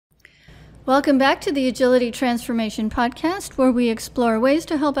Welcome back to the Agility Transformation Podcast, where we explore ways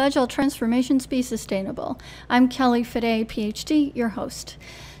to help Agile transformations be sustainable. I'm Kelly Fide, PhD, your host.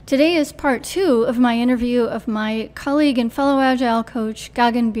 Today is part 2 of my interview of my colleague and fellow Agile coach,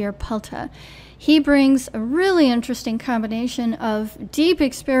 Gaganbir Palta. He brings a really interesting combination of deep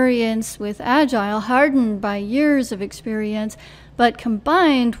experience with Agile, hardened by years of experience, but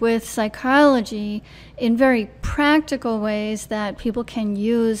combined with psychology in very practical ways that people can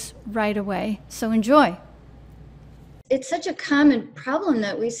use right away. So enjoy. It's such a common problem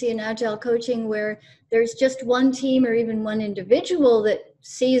that we see in Agile coaching where there's just one team or even one individual that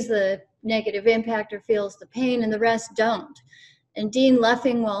sees the negative impact or feels the pain and the rest don't. And Dean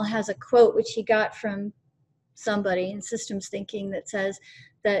Leffingwell has a quote which he got from somebody in systems thinking that says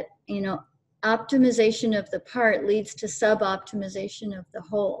that, optimization of the part leads to sub-optimization of the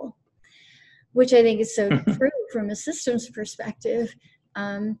whole, which I think is so true from a systems perspective.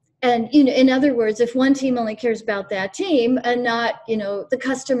 And, in other words, if one team only cares about that team and not, the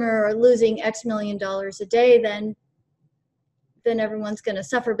customer or losing X million dollars a day, then everyone's going to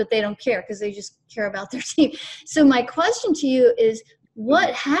suffer, but they don't care because they just care about their team. So my question to you is,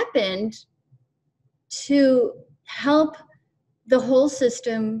 what happened to help the whole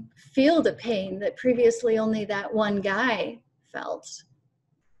system feel the pain that previously only that one guy felt?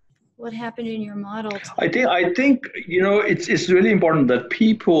 What happened in your model? I think it's really important that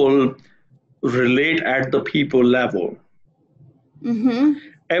people relate at the people level. Mm-hmm.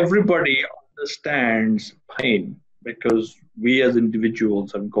 Everybody understands pain because we as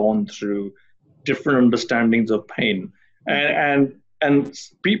individuals have gone through different understandings of pain, and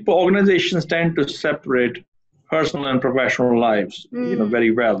organizations tend to separate personal and professional lives,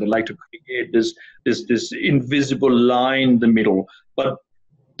 very well. They like to create this invisible line in the middle, but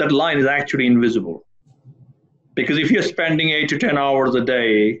that line is actually invisible. Because if you're spending 8 to 10 hours a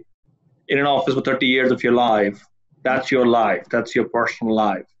day in an office for 30 years of your life, that's your life. That's your personal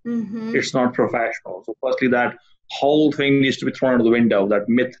life. Mm-hmm. It's not professional. So firstly, that whole thing needs to be thrown out of the window. That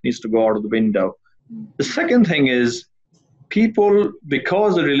myth needs to go out of the window. The second thing is people,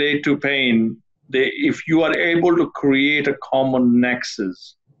 because they relate to pain, if you are able to create a common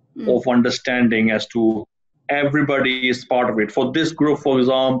nexus of understanding as to everybody is part of it. For this group, for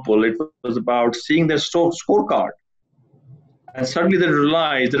example, it was about seeing their scorecard. And suddenly they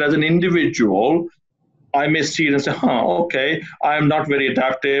realized that as an individual, I may see it and say, okay, I'm not very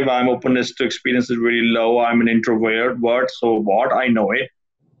adaptive. I'm openness to experience is really low. I'm an introvert. What? So what? I know it.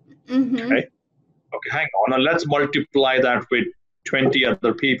 Mm-hmm. Okay, hang on. Now let's multiply that with 20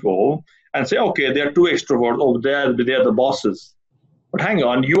 other people and say, okay, there are 2 extroverts. Oh, they're the bosses. But hang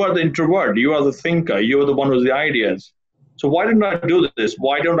on, you are the introvert. You are the thinker. You are the one with the ideas. So why didn't I do this?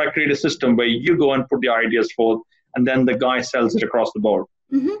 Why don't I create a system where you go and put the ideas forth and then the guy sells it across the board?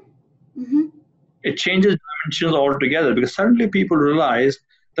 Mm-hmm. Mm-hmm. It changes dimensions altogether because suddenly people realize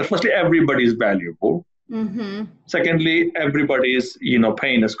that firstly, everybody is valuable. Mm-hmm. Secondly, everybody's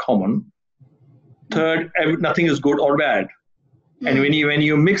pain is common. Third, nothing is good or bad. And when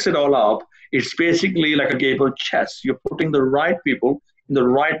you mix it all up, it's basically like a game of chess. You're putting the right people in the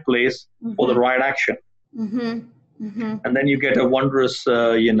right place for the right action. Mm-hmm. Mm-hmm. And then you get a wondrous,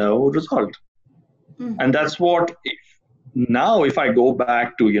 result. Mm-hmm. And that's what, if I go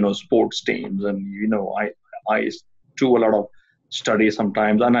back to, sports teams and, I do a lot of studies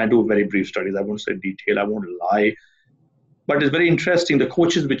sometimes, and I do very brief studies. I won't say detail, I won't lie. But it's very interesting. The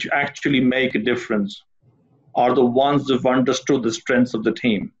coaches which actually make a difference are the ones who've understood the strengths of the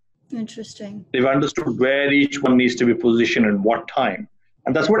team. Interesting. They've understood where each one needs to be positioned and what time.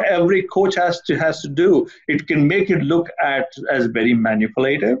 And that's what every coach has to do. It can make it look as very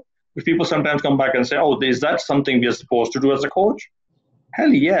manipulative. If people sometimes come back and say, oh, is that something we're supposed to do as a coach?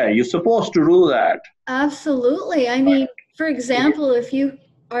 Hell yeah, you're supposed to do that. Absolutely. I mean, for example, if you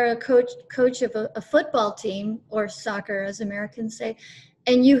are a coach of a football team or soccer, as Americans say,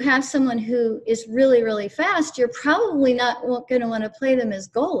 and you have someone who is really, really fast, you're probably not going to want to play them as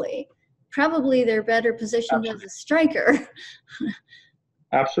goalie. Probably they're better positioned as a striker.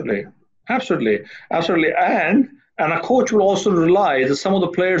 Absolutely. And a coach will also realize that some of the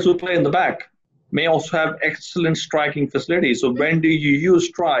players who play in the back may also have excellent striking facilities. So when do you use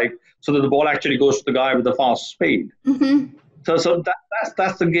strike so that the ball actually goes to the guy with the fast speed? Mm-hmm. So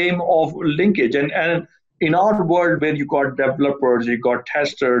that's the game of linkage. And in our world where you got developers, you got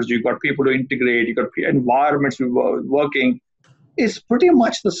testers, you got people to integrate, you got environments working, it's pretty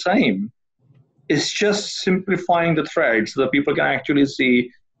much the same. It's just simplifying the threads so that people can actually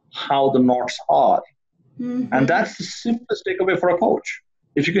see how the knots are. Mm-hmm. And that's the simplest takeaway for a coach.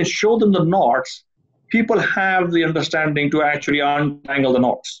 If you can show them the knots, people have the understanding to actually untangle the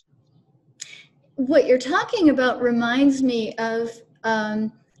knots. what you're talking about reminds me of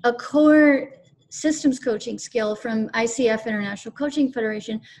a core systems coaching skill from ICF, International Coaching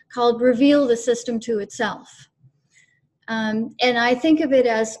Federation, called reveal the system to itself. And I think of it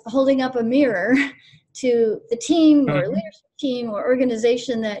as holding up a mirror to the team or leadership team or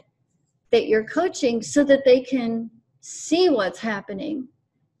organization that you're coaching, so that they can see what's happening.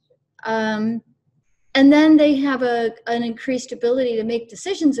 And then they have an increased ability to make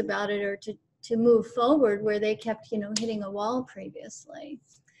decisions about it, or to move forward where they kept, hitting a wall previously.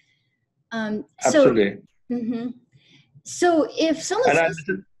 Absolutely. So if someone's...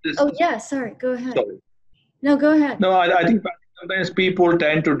 sorry, go ahead. Sorry. No, go ahead. No, I think sometimes people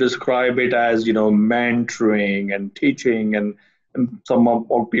tend to describe it as, mentoring and teaching, and some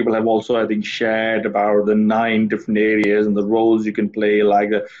of people have also, I think, shared about the 9 different areas and the roles you can play,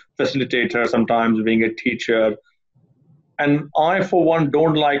 like a facilitator, sometimes being a teacher. And I, for one,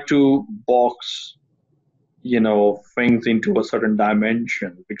 don't like to box, things into a certain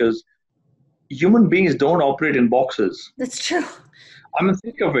dimension, because human beings don't operate in boxes. That's true. I mean,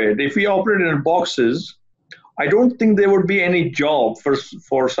 think of it. If we operated in boxes, I don't think there would be any job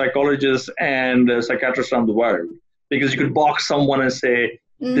for psychologists and psychiatrists around the world, because you could box someone and say,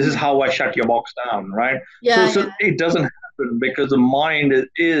 this is how I shut your box down, right? So it doesn't happen, because the mind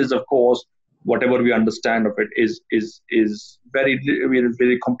is, of course, whatever we understand of it is very,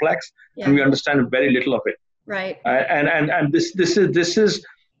 very complex, and we understand very little of it. Right. And this is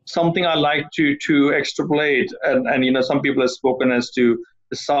something I like to extrapolate, and some people have spoken as to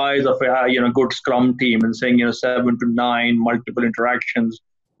the size of a good Scrum team, and saying 7 to 9 multiple interactions,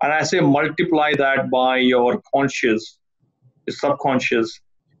 and I say multiply that by your conscious, your subconscious,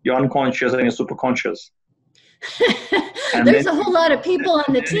 your unconscious, and your superconscious. And there's a whole lot of people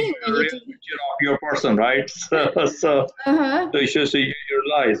on the team. Your person, right? So you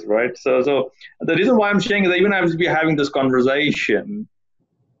realize, right? So the reason why I'm saying is that even as we're having this conversation,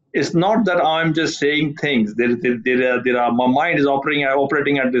 it's not that I'm just saying things. My mind is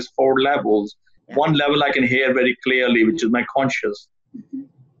operating at these 4 levels. One level I can hear very clearly, which is my conscious.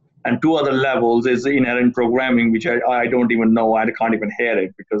 And 2 other levels is inherent programming, which I don't even know. I can't even hear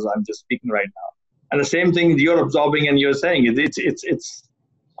it, because I'm just speaking right now. And the same thing you're absorbing and you're saying, it's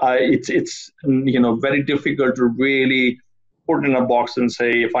very difficult to really put in a box and say,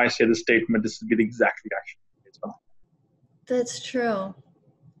 if I say the statement, this will be the exact reaction. It's not. That's true.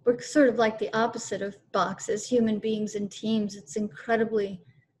 We're sort of like the opposite of boxes, human beings and teams. It's incredibly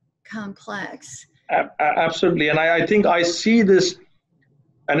complex. Absolutely. And I think I see this,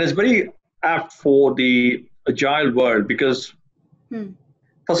 and it's very apt for the Agile world, because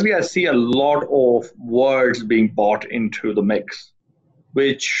firstly, I see a lot of words being bought into the mix,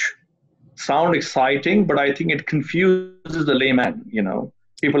 which sound exciting, but I think it confuses the layman.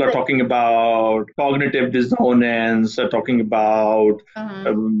 People are talking about cognitive dissonance, talking about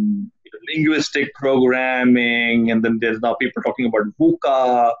linguistic programming, and then there's now people talking about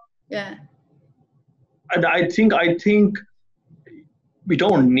VUCA. Yeah. And I think we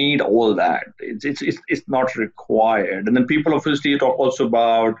don't need all that. It's not required. And then people obviously talk also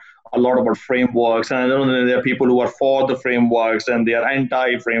about a lot about frameworks, and I know that there are people who are for the frameworks and they are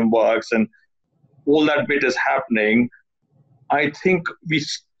anti-frameworks, and all that bit is happening. I think we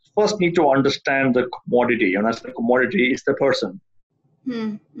first need to understand the commodity, and as the commodity is the person.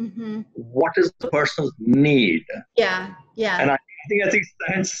 What is the person's need? Yeah. And I think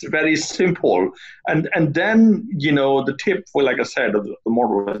that's very simple. And then, the tip, for, like I said, the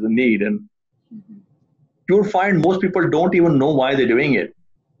model is the need. And you'll find most people don't even know why they're doing it.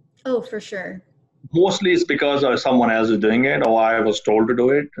 Oh, for sure. Mostly it's because someone else is doing it, or I was told to do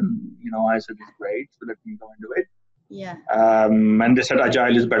it. And, I said, it's great, so let me go and do it. Yeah. And they said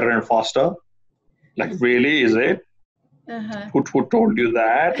Agile is better and faster. Like, really, is it? Who told you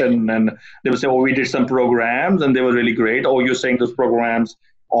that? And then they would say, oh, we did some programs and they were really great. Oh, you're saying those programs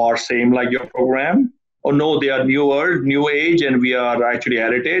are same like your program? Oh, no, they are new age, and we are actually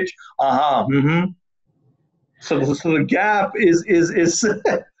heritage. So the gap is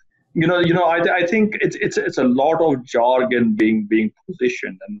I think it's a lot of jargon being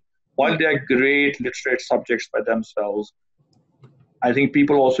positioned. And while they are great literate subjects by themselves, I think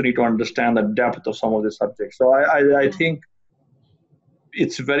people also need to understand the depth of some of the subjects. So I think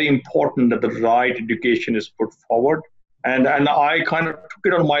it's very important that the right education is put forward. And I kind of took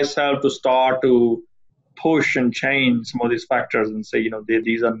it on myself to start to push and change some of these factors and say,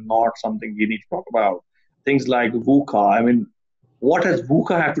 these are not something we need to talk about. Things like VUCA. I mean, what does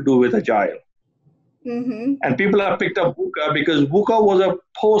VUCA have to do with Agile? And people have picked up VUCA because VUCA was a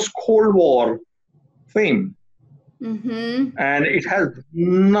post-Cold War theme. And it has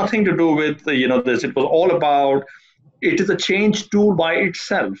nothing to do with this. It was all about, it is a change tool by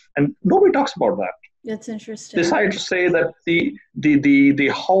itself, and nobody talks about that. That's interesting. Decide to say that the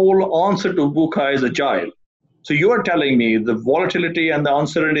whole answer to VUCA is agile. So you are telling me the volatility and the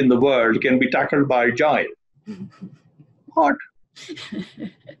uncertainty in the world can be tackled by agile. What?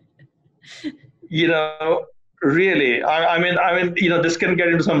 Really, I mean, this can get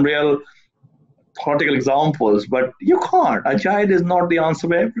into some real practical examples, but you can't. Agile is not the answer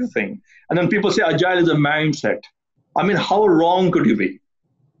for everything. And then people say agile is a mindset. I mean, how wrong could you be?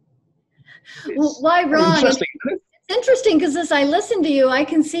 Well, why wrong? Interesting. It's interesting because as I listen to you, I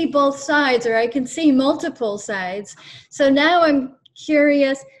can see both sides, or I can see multiple sides. So now I'm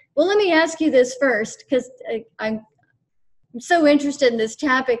curious. Well, let me ask you this first, because I'm so interested in this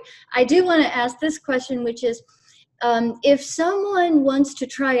topic. I do want to ask this question, which is, if someone wants to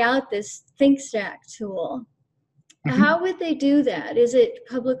try out this ThnkStack tool, how would they do that? Is it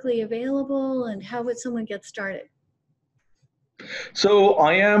publicly available, and how would someone get started? So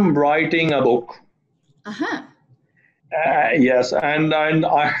I am writing a book. Yes, and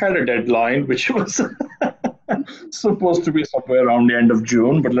I had a deadline, which was supposed to be somewhere around the end of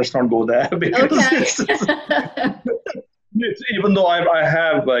June, but let's not go there, because it's, even though I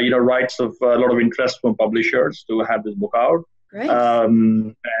have rights of a lot of interest from publishers to have this book out. Great.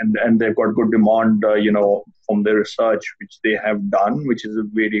 And they've got good demand, from their research, which they have done, which is a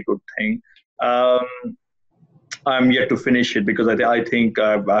really good thing. I'm yet to finish it because I think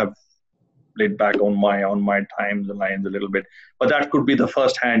I've laid back on my times and lines a little bit. But that could be the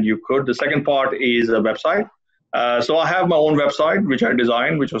first hand you could. The second part is a website. So I have my own website, which I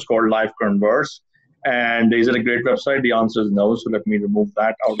designed, which was called Life Converse. And is it a great website? The answer is no. So let me remove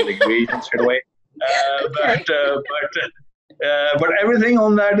that out of the equation straight away. But everything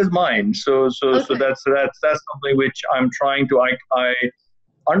on that is mine. So that's something which I'm trying to. I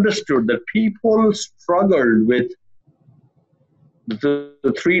understood that people struggled with the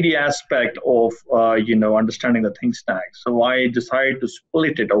 3D aspect of understanding the ThnkStack. So I decided to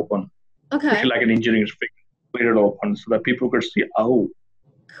split it open, like an engineering split it open, so that people could see,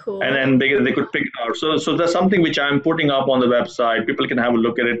 cool. And then they could pick it out. So that's something which I'm putting up on the website. People can have a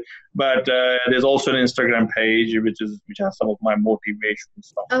look at it. But there's also an Instagram page which has some of my motivation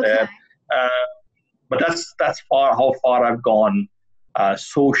stuff there. But that's how far I've gone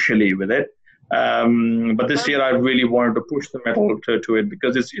socially with it. But this year I really wanted to push the metal to it,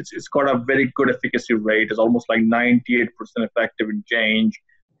 because it's got a very good efficacy rate. It's almost like 98% effective in change.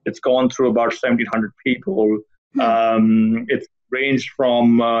 It's gone through about 1,700 people. It's ranged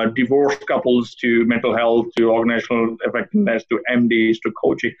from divorced couples to mental health to organizational effectiveness to MDs to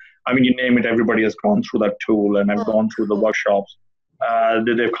coaching. I mean, you name it, everybody has gone through that tool, and I've gone through the workshops.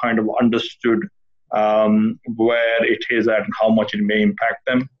 They've kind of understood where it is at and how much it may impact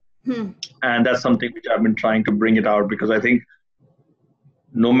them. And that's something which I've been trying to bring it out, because I think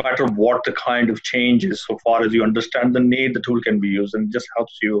no matter what the kind of change is, so far as you understand the need, the tool can be used, and it just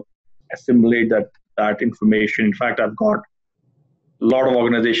helps you assimilate that information. In fact, I've got a lot of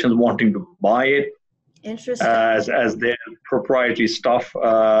organizations wanting to buy it as their proprietary stuff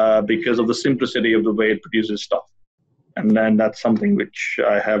because of the simplicity of the way it produces stuff. And then that's something which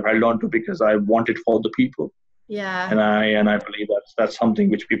I have held on to because I want it for the people. Yeah. And I believe that's something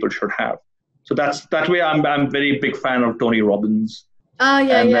which people should have. So that way I'm very big fan of Tony Robbins. Oh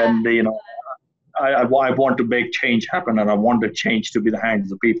yeah. And yeah. then I want to make change happen, and I want the change to be the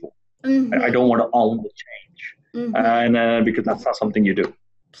hands of the people. I don't want to own the change, and because that's not something you do.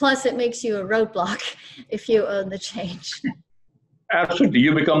 Plus, it makes you a roadblock if you own the change. Absolutely,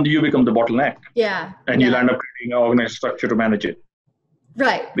 you become the bottleneck. Yeah. And you'll end up creating an organized structure to manage it.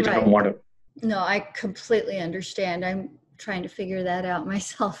 Right. Which I don't want to. No, I completely understand. I'm trying to figure that out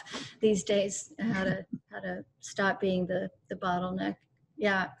myself these days, how to stop being the bottleneck.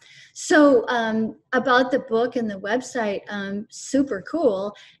 Yeah. So about the book and the website, super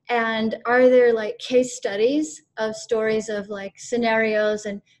cool. And are there like case studies of stories of like scenarios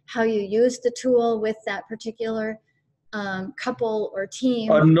and how you use the tool with that particular couple or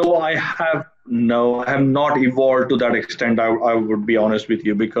team? No, I have not evolved to that extent. I would be honest with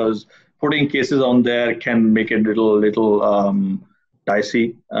you, because putting cases on there can make it a little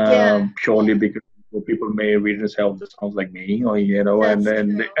dicey, purely because people may read and say, "Oh, this sounds like me," or and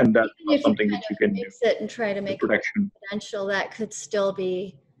that's not something which you can fix it and try to make protection. It confidential. That could still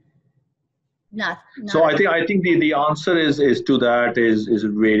be not. So I think the answer is to that is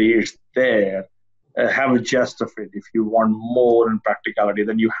really it's there. Have a jest of it. If you want more in practicality,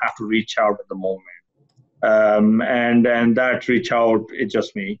 then you have to reach out at the moment, and that reach out, it's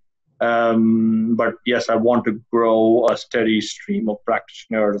just me. But yes, I want to grow a steady stream of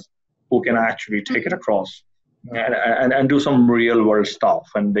practitioners who can actually take it across and do some real world stuff,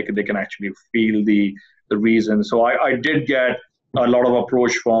 and they can actually feel the reason. So I did get a lot of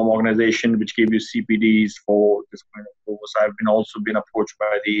approach from organizations which give you CPDs for this kind of course. I've also been approached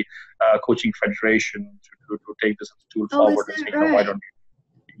by the Coaching Federation to take this tool forward and say, why don't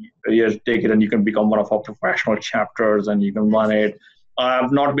you take it and you can become one of our professional chapters and you can run it.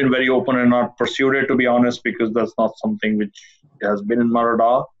 I've not been very open and not pursued it, to be honest, because that's not something which has been in my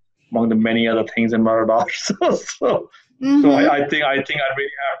radar among the many other things in my radar. So I think I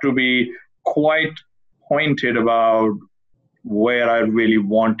really have to be quite pointed about where I really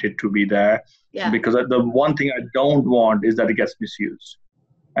want it to be there. Because the one thing I don't want is that it gets misused,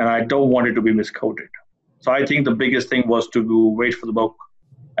 and I don't want it to be misquoted. So I think the biggest thing was to wait for the book.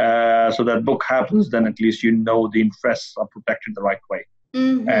 So that book happens, then at least you know the interests are protected the right way,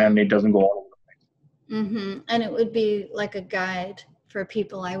 and it doesn't go all over the place. And it would be like a guide for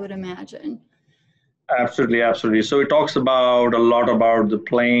people, I would imagine. Absolutely. So it talks about a lot about the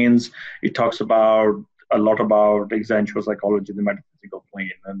planes. It talks about a lot about existential psychology, the metaphysical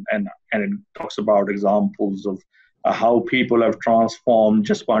plane, and it talks about examples of how people have transformed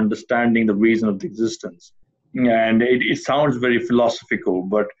just by understanding the reason of the existence. And it sounds very philosophical,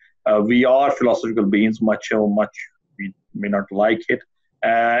 but we are philosophical beings, much we may not like it.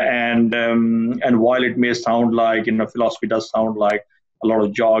 And while it may sound like, philosophy does sound like a lot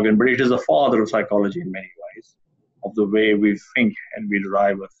of jargon, but it is the father of psychology in many ways, of the way we think and we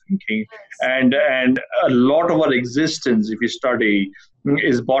derive our thinking. And a lot of our existence, if you study,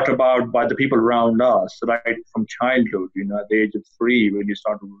 is brought about by the people around us, right from childhood, at the age of 3, when you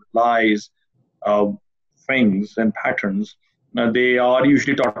start to realize things and patterns, they are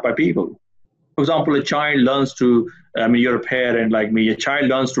usually taught by people. For example, a child learns to, you're a parent like me, a child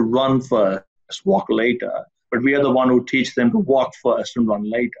learns to run first, walk later, but we are the one who teach them to walk first and run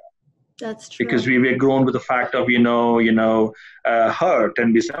later. That's true. Because we were grown with the fact of, hurt,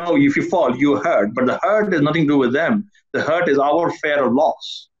 and we say, oh, if you fall, you hurt. But the hurt has nothing to do with them. The hurt is our fear of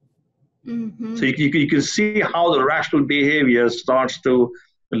loss. So you can see how the rational behavior starts to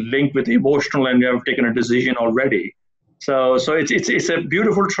link with emotional, and you have taken a decision already. So it's a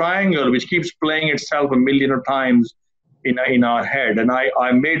beautiful triangle which keeps playing itself a million of times in our head. And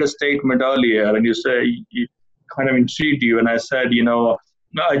I made a statement earlier, and you say it kind of intrigued you, and I said,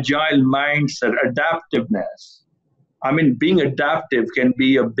 agile mindset, adaptiveness. Being adaptive can be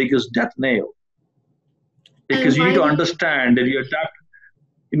your biggest death nail, because you need to understand that your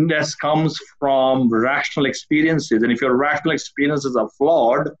adaptiveness comes from rational experiences, and if your rational experiences are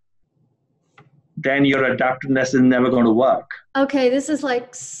flawed, then your adaptiveness is never going to work. Okay, this is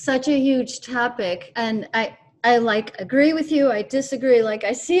like such a huge topic, and I agree with you, I disagree,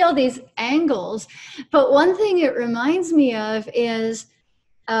 I see all these angles, but one thing it reminds me of is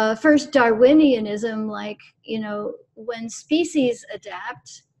first Darwinianism, when species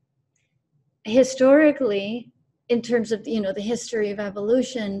adapt, historically, in terms of, the history of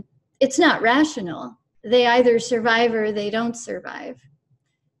evolution, it's not rational. They either survive or they don't survive.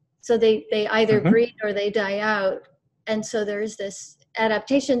 So they either breed or they die out. And so there's this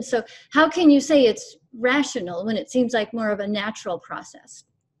adaptation. So how can you say it's rational when it seems like more of a natural process?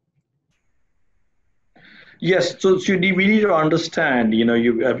 Yes, so we need to understand,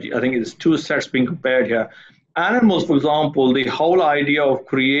 I think it's two sets being compared here. Animals, for example, the whole idea of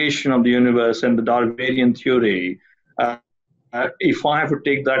creation of the universe and the Darwinian theory, if I have to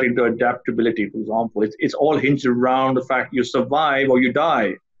take that into adaptability, for example, it's all hinged around the fact you survive or you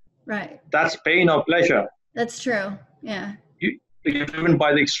die. Right. That's pain or pleasure. That's true, yeah. You're driven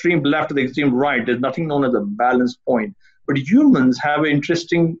by the extreme left or the extreme right. There's nothing known as a balance point. But humans have an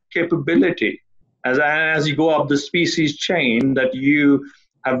interesting capability. As you go up the species chain, that you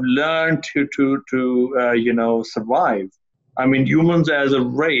have learned to survive. Humans as a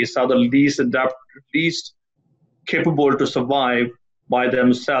race are the least capable to survive by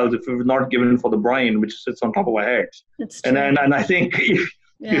themselves if we're not given for the brain, which sits on top of our heads. That's true. And I think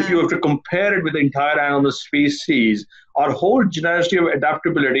if you have to compare it with the entire animal species, our whole generosity of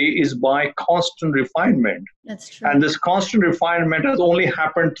adaptability is by constant refinement. That's true. And this constant refinement has only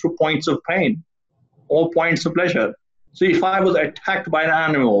happened through points of pain or points of pleasure. So if I was attacked by an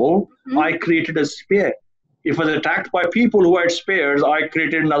animal, I created a spear. If I was attacked by people who had spears, I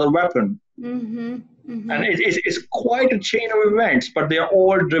created another weapon. And it's quite a chain of events, but they're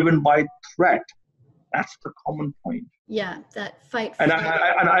all driven by threat. That's the common point. Yeah, that fight. And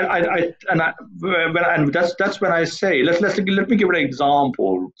that's when I say, let me give an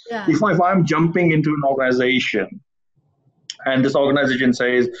example. Yeah. If I'm jumping into an organization, and this organization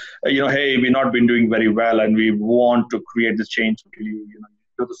says, hey, we've not been doing very well, and we want to create this change.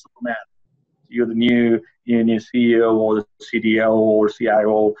 You're the Superman. You're the new CEO or the CDO or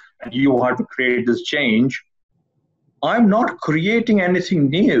CIO, and you want to create this change. I'm not creating anything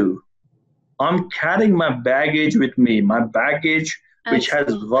new. I'm carrying my baggage with me, my baggage, which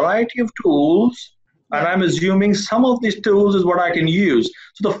has a variety of tools, and I'm assuming some of these tools is what I can use.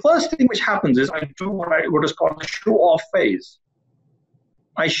 So the first thing which happens is I do what is called the show-off phase.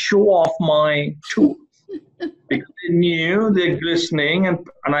 I show off my tools because they're new, they're glistening, and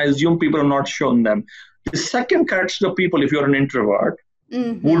I assume people have not shown them. The second characteristic of people, if you're an introvert,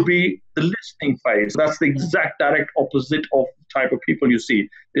 would be the listening phase. That's the exact direct opposite of the type of people you see.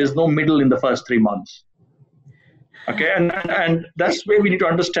 There's no middle in the first 3 months. Okay, and that's where we need to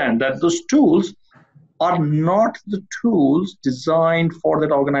understand that those tools are not the tools designed for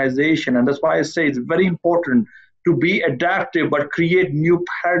that organization. And that's why I say it's very important to be adaptive, but create new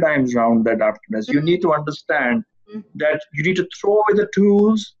paradigms around the adaptiveness. You need to understand that you need to throw away the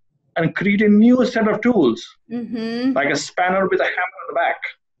tools and create a new set of tools, like a spanner with a hammer on the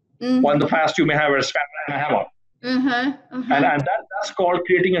back. While in the past you may have a spanner and a hammer. And that's called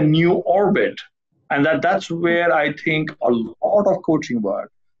creating a new orbit. And that's where I think a lot of coaching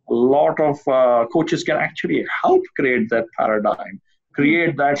work, a lot of coaches can actually help create that paradigm,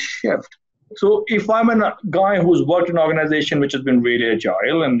 create that shift. So if I'm a guy who's worked in an organization which has been really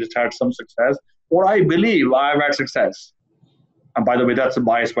agile and it's had some success, or I believe I've had success, and by the way, that's a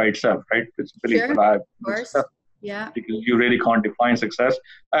bias by itself, right? It's a belief that I've had success. Because you really can't define success.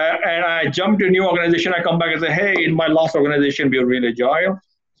 And I jump to a new organization, I come back and say, hey, in my last organization, we were really agile.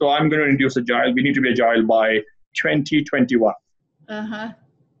 So I'm going to introduce agile. We need to be agile by 2021.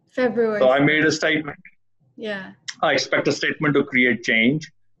 February. So I made a statement. Yeah. I expect a statement to create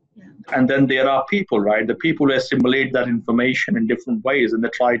change. And then there are people, right? The people who assimilate that information in different ways, and they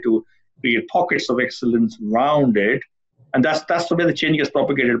try to create pockets of excellence around it. And that's the way the change gets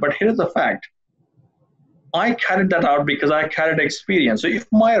propagated. But here's the fact. I carried that out because I carried experience. So if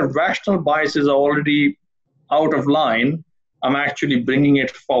my rational biases are already out of line, I'm actually bringing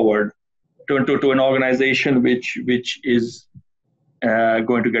it forward to an organization which is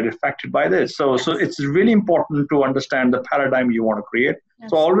going to get affected by this. So it's really important to understand the paradigm you want to create.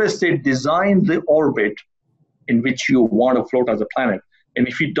 So I always say design the orbit in which you want to float as a planet. And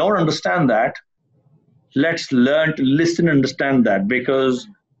if you don't understand that, let's learn to listen and understand that, because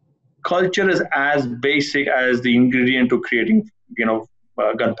culture is as basic as the ingredient to creating,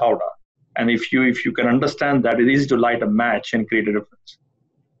 gunpowder. And if you can understand that, it's easy to light a match and create a difference.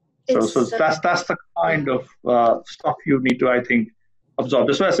 So that's the kind of stuff you need to, I think, absorb.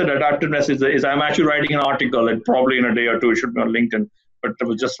 That's why I said adaptiveness is I'm actually writing an article, and probably in a day or two it should be on LinkedIn. But I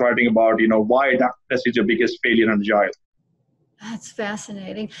was just writing about why adaptiveness is your biggest failure in Agile. That's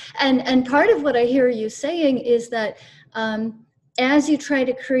fascinating. And part of what I hear you saying is that as you try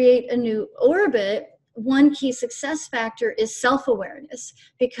to create a new orbit, one key success factor is self-awareness,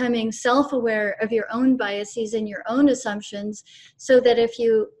 becoming self-aware of your own biases and your own assumptions, so that if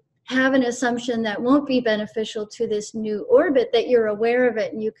you have an assumption that won't be beneficial to this new orbit, that you're aware of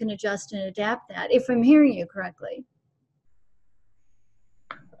it and you can adjust and adapt that, if I'm hearing you correctly.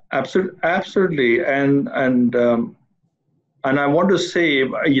 Absolutely. And I want to say,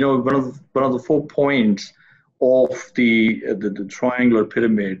 one of the 4 points of the triangular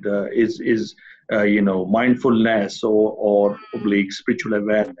pyramid is mindfulness or oblique spiritual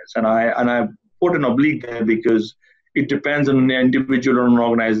awareness. And I put an oblique there because it depends on an individual or an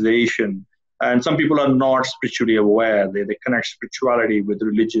organization. And some people are not spiritually aware. They connect spirituality with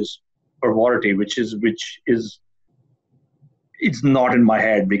religious fervority, which is it's not in my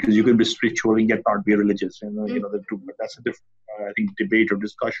head, because you can be spiritual and yet not be religious. That's a different, I think, debate or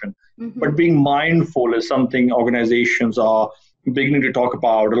discussion. But being mindful is something organizations are beginning to talk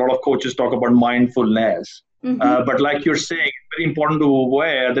about. A lot of coaches talk about mindfulness. But like you're saying, it's very important to be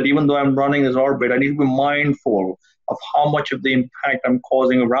aware that even though I'm running this orbit, I need to be mindful of how much of the impact I'm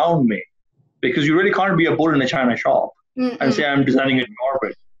causing around me. Because you really can't be a bull in a china shop and say I'm designing an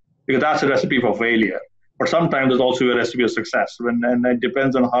orbit, because that's a recipe for failure. But sometimes there's also a recipe of success, and it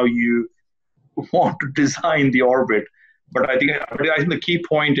depends on how you want to design the orbit. But I think the key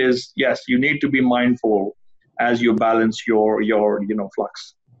point is, yes, you need to be mindful as you balance your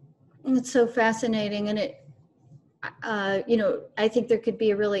flux. It's so fascinating, and it, I think there could be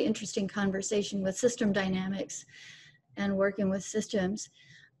a really interesting conversation with system dynamics and working with systems.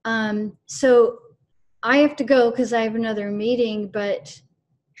 So I have to go because I have another meeting, but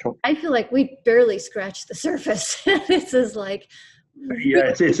sure. I feel like we barely scratched the surface. This is like,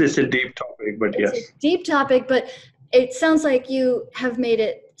 it's a deep topic, but yes, it's a deep topic, but it sounds like you have made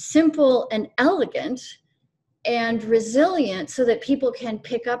it simple and elegant and resilient so that people can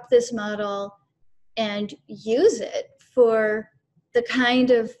pick up this model and use it for the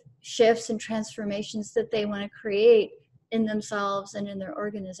kind of shifts and transformations that they want to create in themselves and in their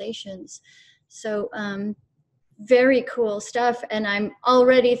organizations. So very cool stuff. And I'm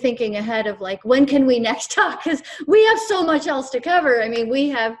already thinking ahead of like, when can we next talk? Because we have so much else to cover. I mean, we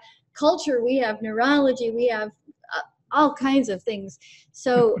have culture, we have neurology, we have all kinds of things.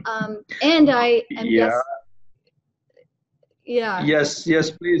 So, and I am Yeah.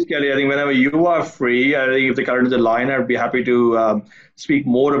 Yes, please, Kelly. I think whenever you are free, I think if the current is aligned, I'd be happy to speak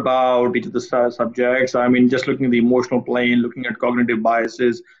more about each of the subjects. I mean, just looking at the emotional plane, looking at cognitive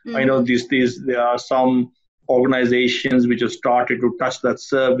biases. I know there are some organizations which have started to touch that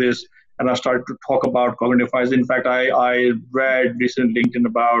service and have started to talk about cognitive biases. In fact, I read recently LinkedIn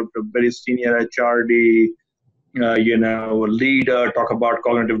about a very senior HRD, leader talk about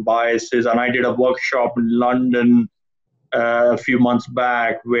cognitive biases, and I did a workshop in London a few months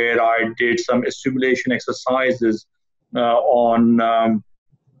back where I did some simulation exercises on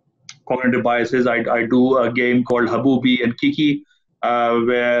cognitive biases. I do a game called Habubi and Kiki,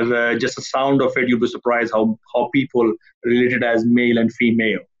 where just the sound of it, you'll be surprised how people related as male and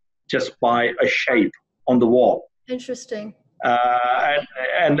female just by a shape on the wall. Interesting.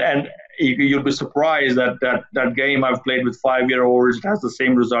 And you'll be surprised that game I've played with 5-year-olds has the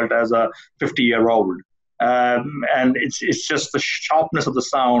same result as a 50-year-old. And it's just the sharpness of the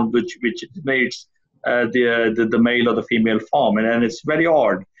sound which makes the male or the female form, and it's very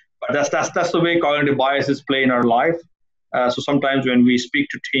odd. But that's the way cognitive biases play in our life. So sometimes when we speak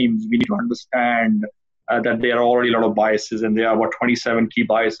to teams, we need to understand that there are already a lot of biases, and there are about 27 key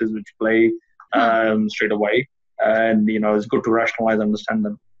biases which play straight away. And it's good to rationalize and understand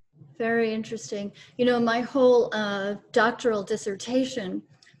them. Very interesting. My whole doctoral dissertation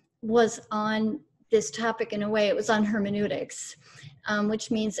was on this topic. In a way, it was on hermeneutics, which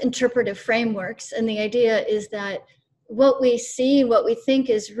means interpretive frameworks. And the idea is that what we see, what we think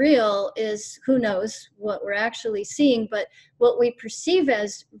is real is, who knows what we're actually seeing, but what we perceive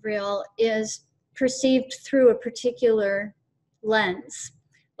as real is perceived through a particular lens.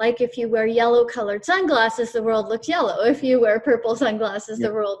 Like if you wear yellow colored sunglasses, the world looks yellow. If you wear purple sunglasses,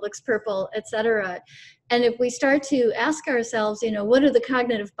 the world looks purple, etc. And if we start to ask ourselves, what are the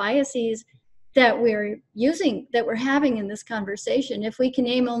cognitive biases that we're using, that we're having in this conversation? If we can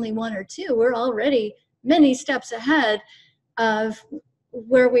name only one or two, we're already many steps ahead of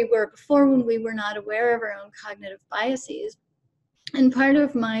where we were before, when we were not aware of our own cognitive biases. And part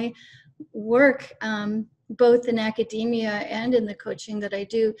of my work, both in academia and in the coaching that I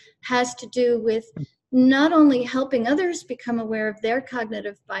do, has to do with not only helping others become aware of their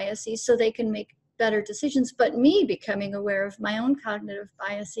cognitive biases so they can make better decisions, but me becoming aware of my own cognitive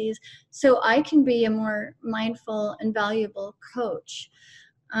biases so I can be a more mindful and valuable coach.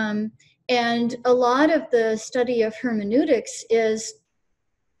 And a lot of the study of hermeneutics is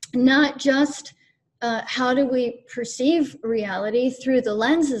not just how do we perceive reality through the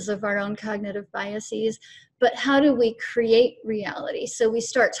lenses of our own cognitive biases, but how do we create reality? So we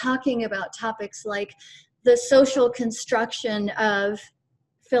start talking about topics like the social construction of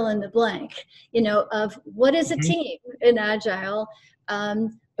fill in the blank, of what is a team in Agile, or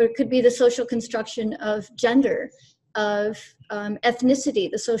it could be the social construction of gender, of ethnicity,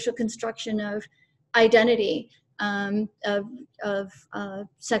 the social construction of identity, of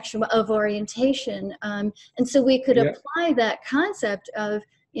sexual, of orientation, and so we could apply that concept of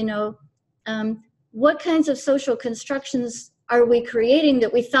what kinds of social constructions are we creating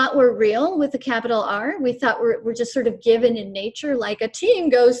that we thought were real with a capital R? We thought we're just sort of given in nature, like a team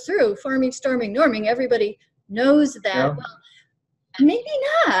goes through forming, storming, norming. Everybody knows that. Yeah. Well, maybe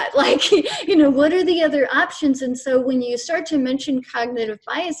not. Like, what are the other options? And so when you start to mention cognitive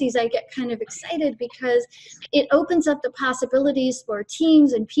biases, I get kind of excited because it opens up the possibilities for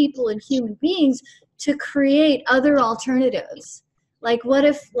teams and people and human beings to create other alternatives. Like, what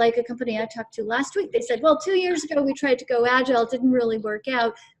if, like a company I talked to last week, they said, well, 2 years ago we tried to go Agile, it didn't really work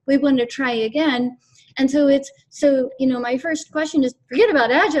out. We want to try again. And so my first question is, forget about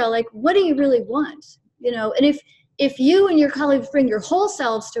Agile, like, what do you really want? And if you and your colleagues bring your whole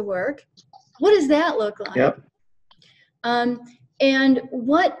selves to work, what does that look like? Yep. And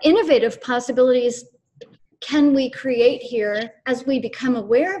what innovative possibilities can we create here as we become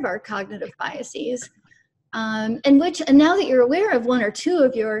aware of our cognitive biases? And now that you're aware of one or two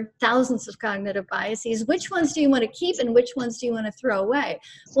of your thousands of cognitive biases, which ones do you want to keep and which ones do you want to throw away?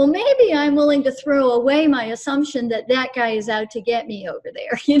 Well, maybe I'm willing to throw away my assumption that that guy is out to get me over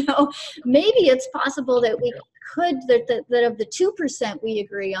there. Maybe it's possible that we could, that of the 2% we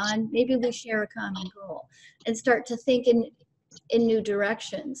agree on, maybe we share a common goal and start to think in new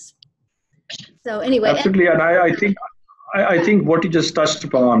directions. So anyway. Absolutely. And I think what you just touched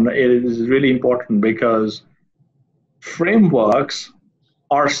upon is really important, because frameworks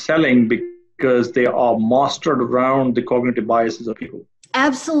are selling because they are mastered around the cognitive biases of people.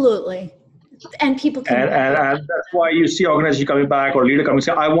 Absolutely. And people can. And that's why you see organization coming back or leader coming and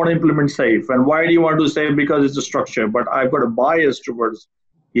say, I want to implement SAFe. And why do you want to do SAFe? Because it's a structure. But I've got a bias towards,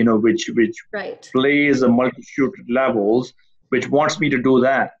 which right. plays a multitude of levels, which wants me to do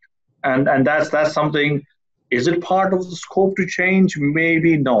that. And that's something. Is it part of the scope to change?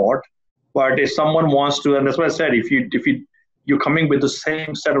 Maybe not. But if someone wants to, and that's what I said, if you're coming with the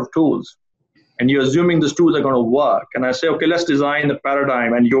same set of tools, and you're assuming these tools are going to work, and I say, okay, let's design the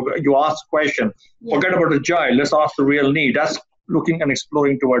paradigm, and you ask the question, forget about Agile, let's ask the real need. That's looking and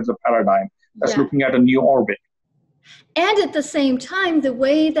exploring towards the paradigm. That's looking at a new orbit. And at the same time, the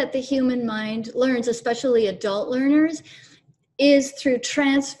way that the human mind learns, especially adult learners, is through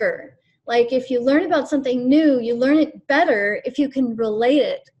transfer. Like if you learn about something new, you learn it better if you can relate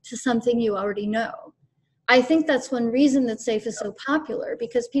it to something you already know. I think that's one reason that SAFe is so popular,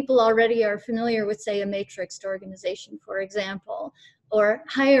 because people already are familiar with, say, a matrixed organization, for example, or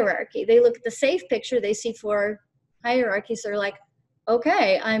hierarchy. They look at the SAFe picture, they see 4 hierarchies, they're like,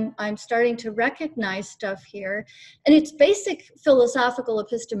 okay, I'm starting to recognize stuff here. And it's basic philosophical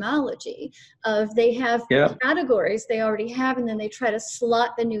epistemology of they have categories they already have, and then they try to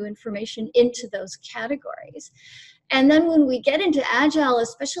slot the new information into those categories. And then when we get into Agile,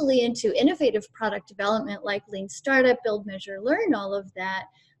 especially into innovative product development like Lean Startup, Build, Measure, Learn, all of that,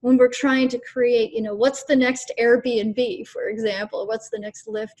 when we're trying to create, what's the next Airbnb, for example, what's the next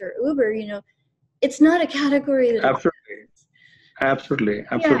Lyft or Uber, it's not a category that Absolutely.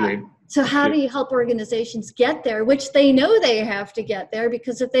 Yeah. So how do you help organizations get there, which they know they have to get there,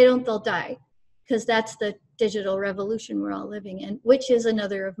 because if they don't, they'll die, because that's the digital revolution we're all living in, which is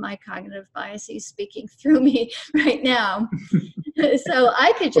another of my cognitive biases speaking through me right now. So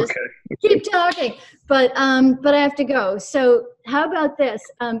I could just keep talking, but I have to go. So how about this?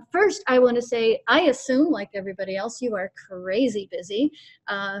 First, I want to say, I assume, like everybody else, you are crazy busy,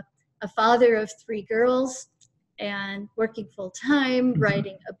 a father of 3 girls, and working full time,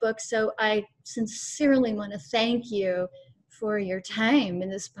 writing a book. So I sincerely want to thank you for your time in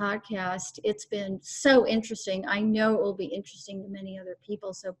this podcast. It's been so interesting. I know it will be interesting to many other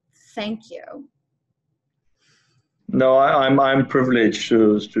people. So thank you. No, I'm privileged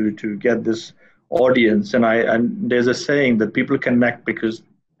to get this audience, and there's a saying that people connect because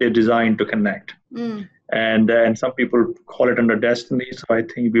they're designed to connect. And some people call it under destiny. So I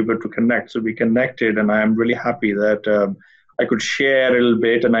think we were to connect. So we connected, and I am really happy that I could share a little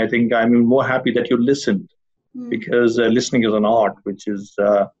bit. And I think I'm more happy that you listened, because listening is an art, which is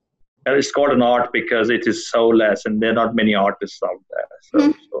it's called an art because it is so less, and there are not many artists out there.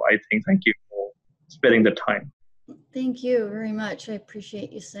 So I think thank you for sparing the time. Thank you very much. I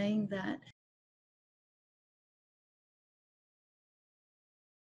appreciate you saying that.